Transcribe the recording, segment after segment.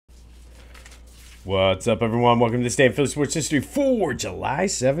What's up, everyone? Welcome to this day in Philly sports history for July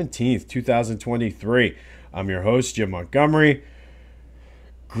 17th, 2023. I'm your host, Jim Montgomery.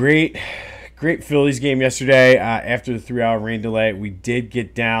 Great Phillies game yesterday. After the 3-hour rain delay, we did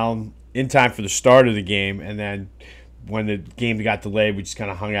get down in time for the start of the game, and then when the game got delayed, we just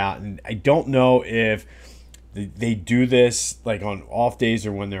kind of hung out. And I don't know if they do this like on off days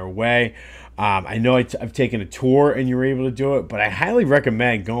or when they're away. I know I've taken a tour and you were able to do it, but I highly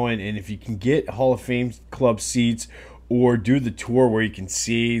recommend going, and if you can get Hall of Fame club seats or do the tour where you can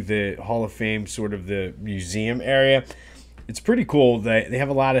see the Hall of Fame, sort of the museum area, it's pretty cool. They have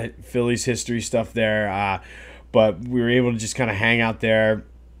a lot of Phillies history stuff there, but we were able to just kind of hang out there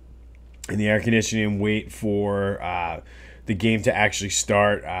in the air conditioning and wait for the game to actually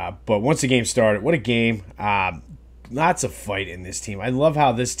start. But once the game started, what a game. Lots of fight in this team. I love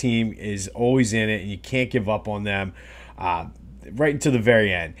how this team is always in it, and you can't give up on them right until the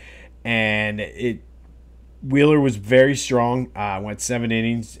very end. And Wheeler was very strong, went 7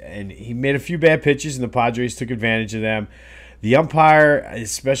 innings, and he made a few bad pitches, and the Padres took advantage of them. The umpire,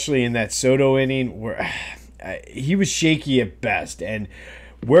 especially in that Soto inning, he was shaky at best. And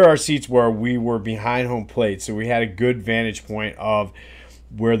where our seats were, we were behind home plate, so we had a good vantage point of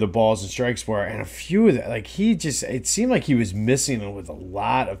where the balls and strikes were, and a few of that, it seemed like he was missing with a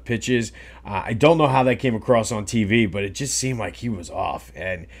lot of pitches. I don't know how that came across on TV, but it just seemed like he was off,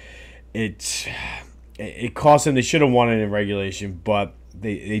 and it cost them. They should have won it in regulation, but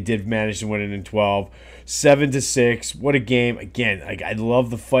they did manage to win it in 12, 7-6. What a game! Again, I love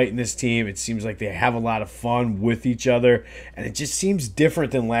the fight in this team. It seems like they have a lot of fun with each other, and it just seems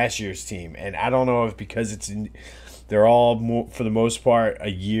different than last year's team. And I don't know if because they're all, for the most part,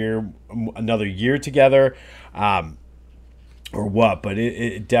 another year together, or what. But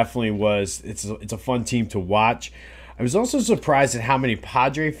it definitely was. It's a fun team to watch. I was also surprised at how many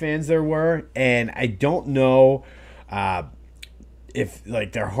Padre fans there were, and I don't know if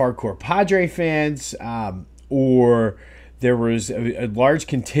they're hardcore Padre fans, or there was a large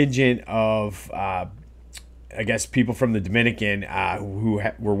contingent of I guess people from the Dominican who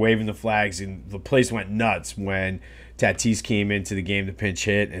were waving the flags, and the place went nuts when Tatis came into the game to pinch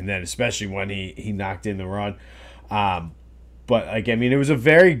hit, and then especially when he knocked in the run. But it was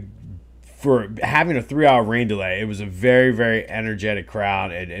for having a 3-hour rain delay, it was a very, very energetic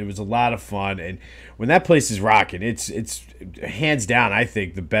crowd, and it was a lot of fun. And when that place is rocking, it's hands down, I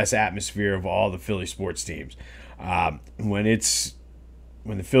think, the best atmosphere of all the Philly sports teams.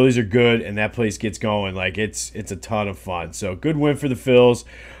 When the Phillies are good and that place gets going, it's a ton of fun. So good win for the Phils.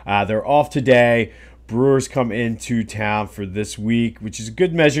 They're off today. Brewers come into town for this week, which is a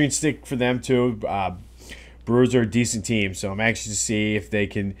good measuring stick for them too. Brewers are a decent team, so I'm anxious to see if they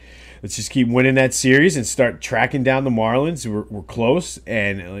can. Let's just keep winning that series and start tracking down the Marlins. We're close,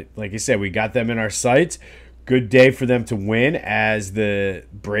 and like I said, we got them in our sights. Good day for them to win, as the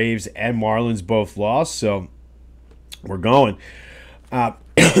Braves and Marlins both lost. So we're going.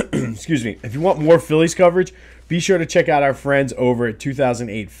 Excuse me. If you want more Phillies coverage, be sure to check out our friends over at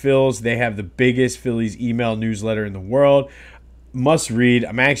 2008 Phils. They have the biggest Phillies email newsletter in the world. Must read.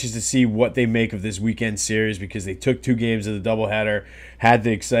 I'm anxious to see what they make of this weekend series, because they took 2 games of the doubleheader, had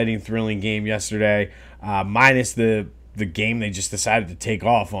the exciting, thrilling game yesterday, minus the game they just decided to take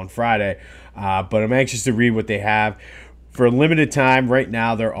off on Friday. But I'm anxious to read what they have. For a limited time, right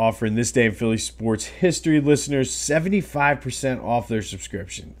now, they're offering This Day in Philly Sports History listeners 75% off their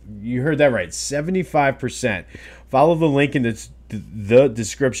subscription. You heard that right, 75%. Follow the link in the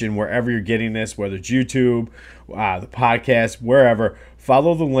description wherever you're getting this, whether it's YouTube, the podcast, wherever.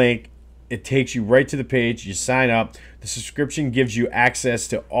 Follow the link. It takes you right to the page. You sign up. The subscription gives you access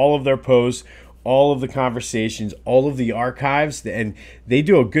to all of their posts, all of the conversations, all of the archives, and they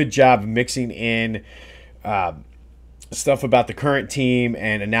do a good job of mixing in stuff about the current team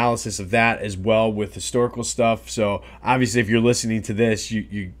and analysis of that, as well with historical stuff. So obviously, if you're listening to this,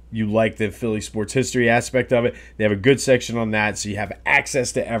 you like the Philly sports history aspect of it. They have a good section on that, so you have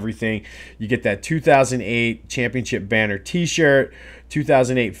access to everything. You get that 2008 championship banner t-shirt.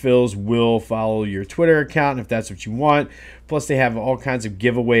 2008 Phils will follow your Twitter account if that's what you want. Plus, they have all kinds of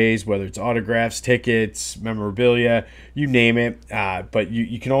giveaways, whether it's autographs, tickets, memorabilia, you name it. But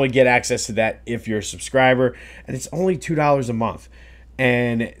you can only get access to that if you're a subscriber, and it's only $2 a month.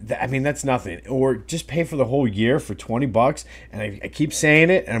 And that's nothing. Or just pay for the whole year for $20. And I keep saying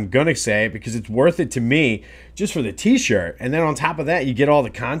it, and I'm going to say it because it's worth it to me just for the t-shirt. And then on top of that, you get all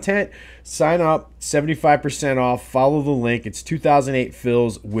the content. Sign up, 75% off. Follow the link. It's 2008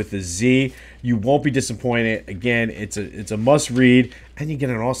 Phils with a Z. You won't be disappointed. Again, it's a must read, and you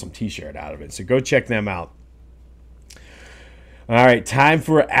get an awesome t-shirt out of it. So go check them out. All right, time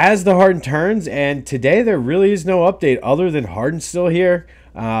for As the Harden Turns, and today there really is no update other than Harden's still here.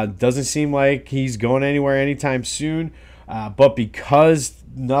 Doesn't seem like he's going anywhere anytime soon, but because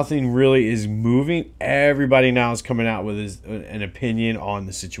nothing really is moving, everybody now is coming out with an opinion on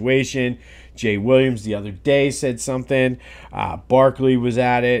the situation. Jay Williams the other day said something. Barkley was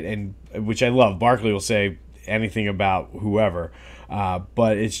at it, and which I love. Barkley will say anything about whoever.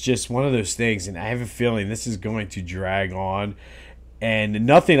 But it's just one of those things, and I have a feeling this is going to drag on. And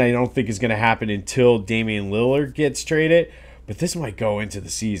nothing I don't think is going to happen until Damian Lillard gets traded, but this might go into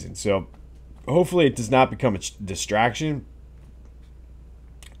the season. So hopefully it does not become a distraction.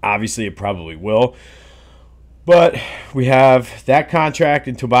 Obviously it probably will. But we have that contract,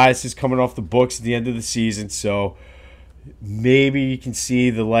 and Tobias is coming off the books at the end of the season, so maybe you can see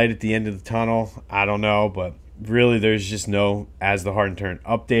the light at the end of the tunnel. I don't know, but really there's just no As the Harden Turn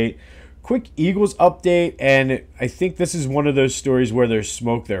update. Quick Eagles update, and I think this is one of those stories where there's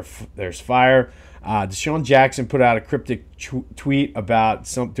smoke, there's fire. Deshaun Jackson put out a cryptic tweet about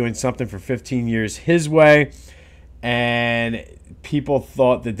doing something for 15 years his way, and people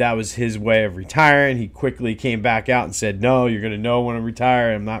thought that was his way of retiring. He quickly came back out and said, no, you're going to know when I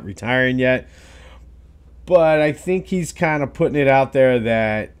retire. I'm not retiring yet. But I think he's kind of putting it out there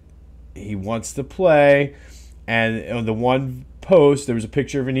that he wants to play. And on the one post, there was a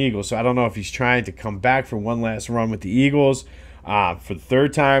picture of an Eagle. So I don't know if he's trying to come back for one last run with the Eagles for the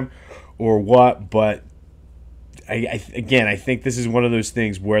third time or what. But I think this is one of those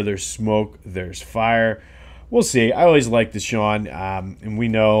things where there's smoke, there's fire. We'll see. I always liked Deshaun, and we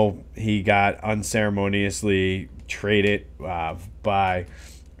know he got unceremoniously traded he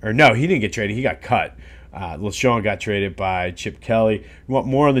didn't get traded. He got cut. LeSean got traded by Chip Kelly. You want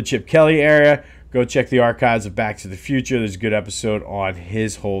more on the Chip Kelly era? Go check the archives of Back to the Future. There's a good episode on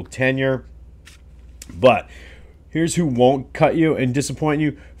his whole tenure. But here's who won't cut you and disappoint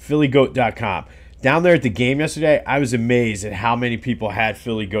you, PhillyGoat.com. Down there at the game yesterday, I was amazed at how many people had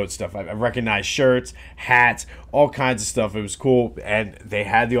Philly Goat stuff. I recognized shirts, hats, all kinds of stuff. It was cool, and they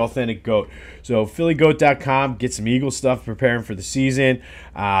had the authentic goat. So PhillyGoat.com, get some Eagle stuff preparing for the season.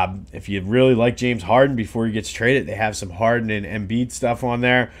 If you really like James Harden before he gets traded, they have some Harden and Embiid stuff on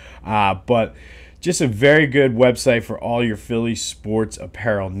there. But just a very good website for all your Philly sports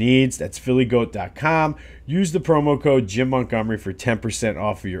apparel needs. That's PhillyGoat.com. Use the promo code Jim Montgomery for 10%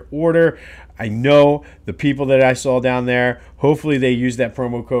 off of your order. I know the people that I saw down there, hopefully they use that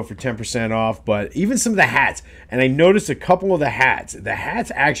promo code for 10% off, but even some of the hats, and I noticed a couple of the hats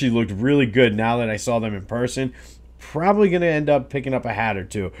actually looked really good now that I saw them in person. Probably going to end up picking up a hat or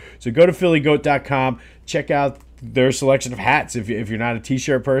two. So go to PhillyGoat.com, check out their selection of hats if you're not a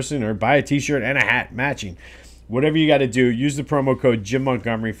t-shirt person, or buy a t-shirt and a hat matching. Whatever you got to do, use the promo code Jim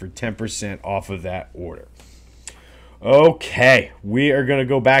Montgomery for 10% off of that order. Okay, we are going to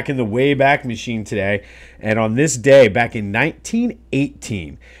go back in the Wayback Machine today. And on this day, back in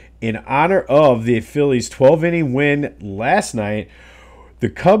 1918, in honor of the Phillies' 12-inning win last night, the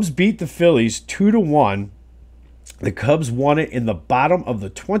Cubs beat the Phillies 2-1. The Cubs won it in the bottom of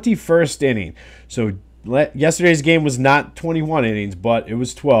the 21st inning. So yesterday's game was not 21 innings, but it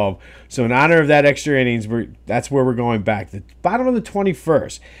was 12. So in honor of that extra innings, that's where we're going back. The bottom of the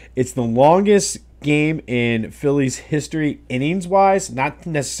 21st. It's the longest game in Phillies history innings-wise, not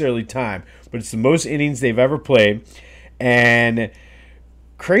necessarily time, but it's the most innings they've ever played. And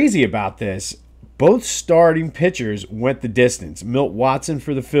crazy about this, both starting pitchers went the distance. Milt Watson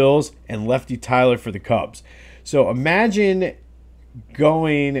for the Phils and Lefty Tyler for the Cubs. So imagine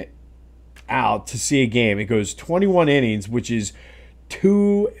going out to see a game. It goes 21 innings, which is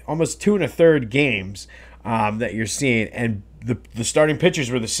almost 2 1/3 games that you're seeing, and the starting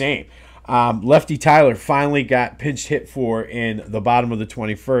pitchers were the same. Lefty Tyler finally got pinch hit for in the bottom of the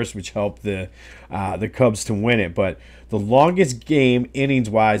 21st, which helped the Cubs to win it. But the longest game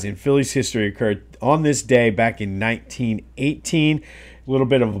innings-wise in Phillies history occurred on this day back in 1918. A little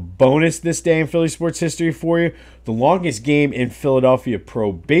bit of a bonus this day in Philly sports history for you. The longest game in Philadelphia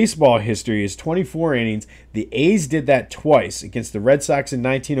pro baseball history is 24 innings. The A's did that twice, against the Red Sox in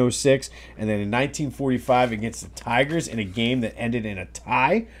 1906 and then in 1945 against the Tigers in a game that ended in a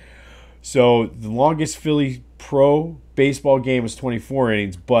tie. So the longest Philly pro baseball game was 24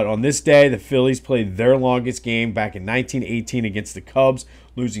 innings. But on this day, the Phillies played their longest game back in 1918 against the Cubs,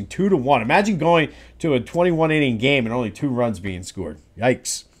 losing 2-1. Imagine going to a 21-inning game and only 2 runs being scored.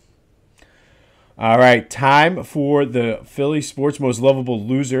 Yikes. All right, time for the Philly Sports Most Lovable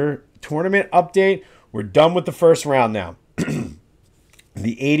Loser tournament update. We're done with the first round now.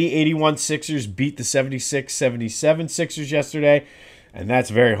 The 80-81 Sixers beat the 76-77 Sixers yesterday, and that's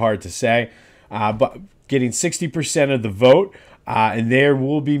very hard to say. But getting 60% of the vote. And there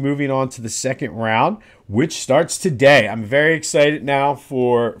will be moving on to the second round, which starts today. I'm very excited now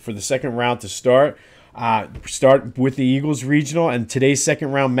for the second round to start. Start with the Eagles regional, and today's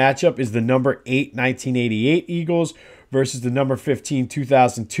second round matchup is the number 8 1988 Eagles versus the number 15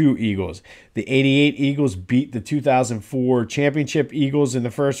 2002 Eagles. The 88 Eagles beat the 2004 championship Eagles in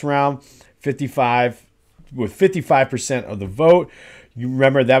the first round, 55% of the vote. You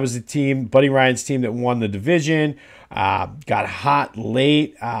remember that was the team, Buddy Ryan's team, that won the division. Got hot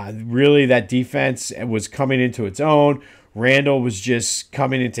late. Really, that defense was coming into its own. Randall was just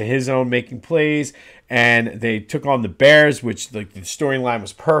coming into his own, making plays, and they took on the Bears, which the storyline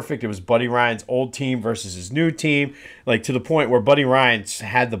was perfect. It was Buddy Ryan's old team versus his new team, to the point where Buddy Ryan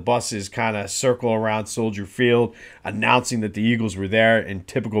had the buses kind of circle around Soldier Field, announcing that the Eagles were there in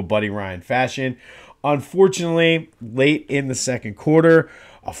typical Buddy Ryan fashion. Unfortunately, late in the second quarter,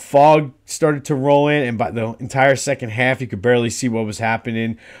 a fog started to roll in, and by the entire second half, you could barely see what was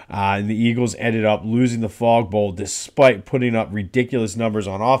happening. And the Eagles ended up losing the Fog Bowl despite putting up ridiculous numbers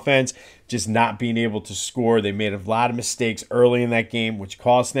on offense, just not being able to score. They made a lot of mistakes early in that game, which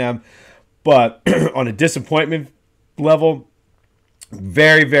cost them. But on a disappointment level,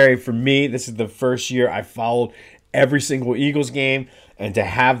 very, for me, this is the first year I followed every single Eagles game. And to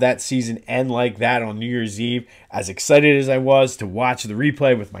have that season end like that on New Year's Eve, as excited as I was to watch the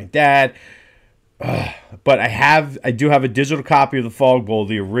replay with my dad. But I do have a digital copy of the Fog Bowl,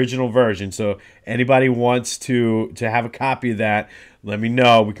 the original version. So anybody wants to have a copy of that, let me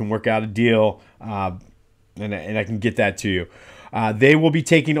know. We can work out a deal, and I can get that to you. They will be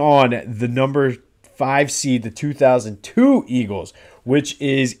taking on the number 5 seed, the 2002 Eagles, which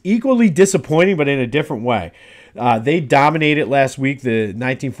is equally disappointing, but in a different way. They dominated last week. The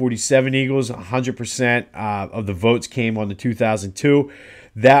 1947 Eagles, 100% of the votes came on the 2002.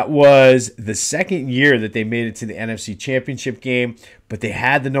 That was the second year that they made it to the NFC Championship game, but they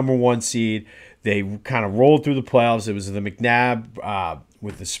had the number 1 seed. They kind of rolled through the playoffs. It was the McNabb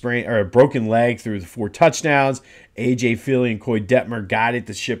with the sprain or a broken leg through the 4 touchdowns. A.J. Philly and Coy Detmer guided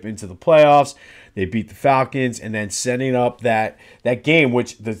the ship into the playoffs. They beat the Falcons, and then setting up that game,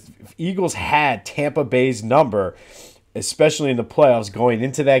 which the Eagles had Tampa Bay's number, especially in the playoffs, going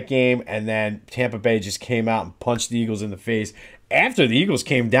into that game, and then Tampa Bay just came out and punched the Eagles in the face. After the Eagles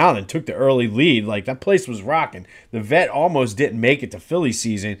came down and took the early lead, that place was rocking. The Vet almost didn't make it to Philly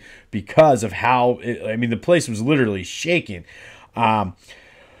season because of how, the place was literally shaking. But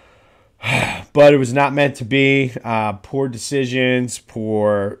it was not meant to be. Poor decisions,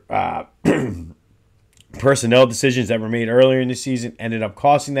 poor personnel decisions that were made earlier in the season ended up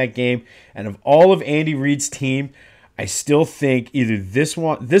costing that game. And of all of Andy Reid's team, I still think either this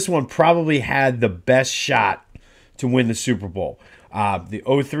one probably had the best shot to win the Super Bowl. The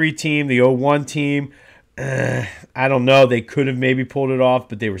 03 team, the 01 team, I don't know. They could have maybe pulled it off,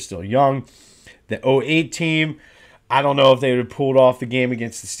 but they were still young. The 08 team, I don't know if they would have pulled off the game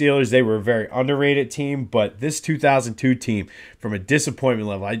against the Steelers. They were a very underrated team, but this 2002 team, from a disappointment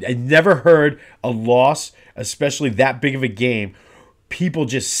level, I never heard a loss, especially that big of a game, people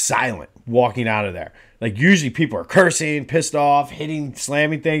just silent walking out of there. Usually people are cursing, pissed off, hitting,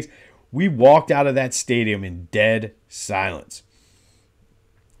 slamming things. We walked out of that stadium in dead silence.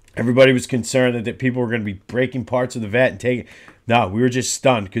 Everybody was concerned that people were going to be breaking parts of the Vet and taking. No, we were just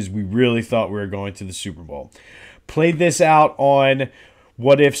stunned because we really thought we were going to the Super Bowl. Played this out on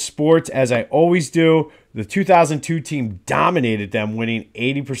What If Sports, as I always do. The 2002 team dominated them, winning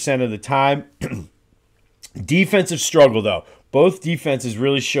 80% of the time. Defensive struggle, though. Both defenses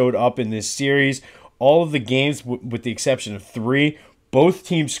really showed up in this series. All of the games, with the exception of 3, both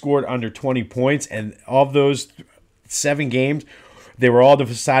teams scored under 20 points. And of those 7 games, they were all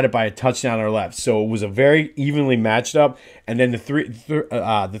decided by a touchdown or less. So it was a very evenly matched up. And then the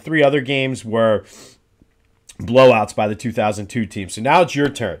three other games were blowouts by the 2002 team. So now it's your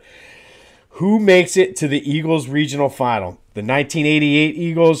turn. Who makes it to the Eagles regional final? The 1988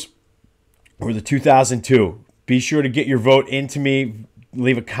 Eagles or the 2002? Be sure to get your vote into me.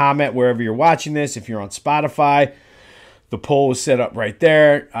 Leave a comment wherever you're watching this. If you're on Spotify, the poll is set up right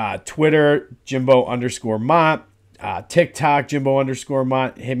there. Twitter, Jimbo_Mont. TikTok,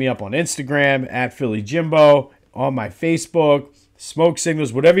 Jimbo_Mont. Hit me up on Instagram at Philly Jimbo. On my Facebook, smoke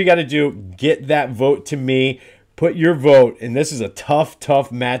signals, whatever you got to do, get that vote to me. Put your vote, and this is a tough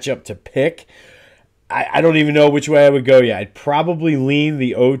matchup to pick. I don't even know which way I would go yet. I'd probably lean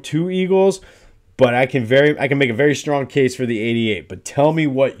the 02 Eagles, but I can make a very strong case for the 88. But tell me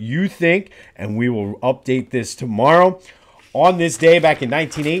what you think, and we will update this tomorrow. On this day, back in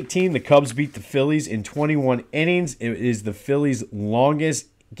 1918, the Cubs beat the Phillies in 21 innings. It is the Phillies' longest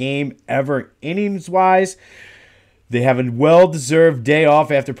game ever innings-wise. They have a well-deserved day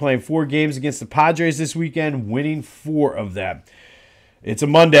off after playing 4 games against the Padres this weekend, winning 4 of them. It's a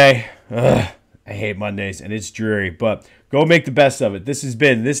Monday. Ugh, I hate Mondays, and it's dreary, but go make the best of it. This has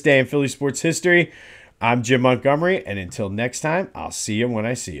been This Day in Philly Sports History. I'm Jim Montgomery, and until next time, I'll see you when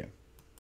I see you.